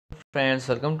Friends,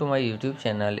 welcome to my YouTube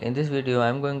channel. In this video I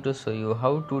am going to show you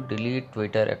how to delete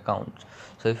Twitter accounts.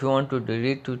 So if you want to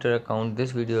delete Twitter account,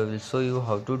 this video will show you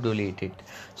how to delete it.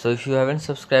 So if you haven't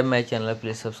subscribed my channel,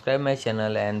 please subscribe my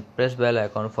channel and press bell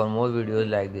icon for more videos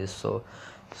like this.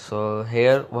 So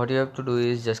here what you have to do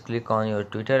is just click on your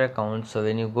Twitter account. So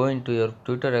when you go into your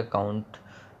Twitter account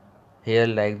here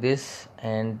like this,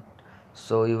 and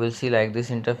so you will see like this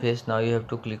interface. Now you have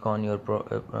to click on your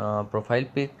profile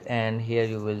pic, and here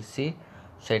you will see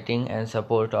setting and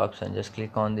support option. Just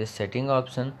click on this setting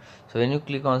option. So when you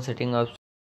click on setting option,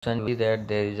 you see that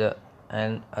there is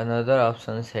another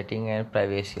option, setting and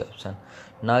privacy option.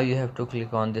 Now you have to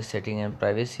click on this setting and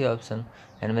privacy option,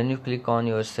 and when you click on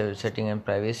your setting and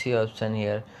privacy option,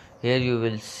 here you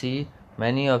will see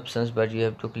many options, but you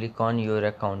have to click on your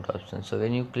account option. So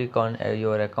when you click on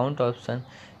your account option,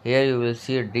 here you will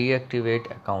see deactivate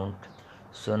account.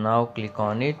 So now click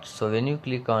on it. So when you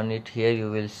click on it, here you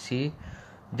will see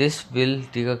this will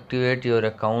deactivate your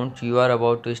account. You are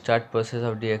about to start process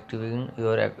of deactivating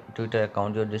your Twitter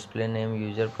account. Your display name,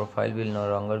 user profile will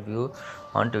no longer view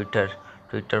on Twitter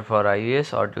for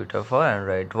iOS or Twitter for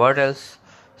Android. What else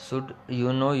should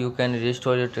you know? You can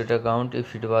restore your Twitter account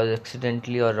if it was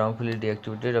accidentally or wrongfully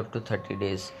deactivated up to 30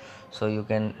 days. So you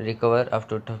can recover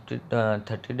after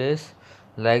 30 days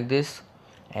like this,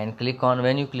 and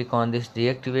when you click on this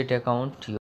deactivate account,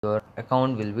 your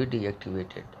account will be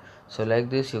deactivated. So like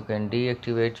this you can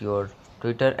deactivate your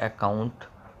Twitter account.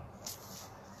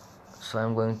 So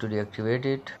I'm going to deactivate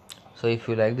it. So if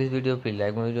you like this video, please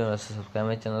like my video and also subscribe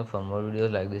my channel for more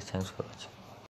videos like this. Thanks for watching.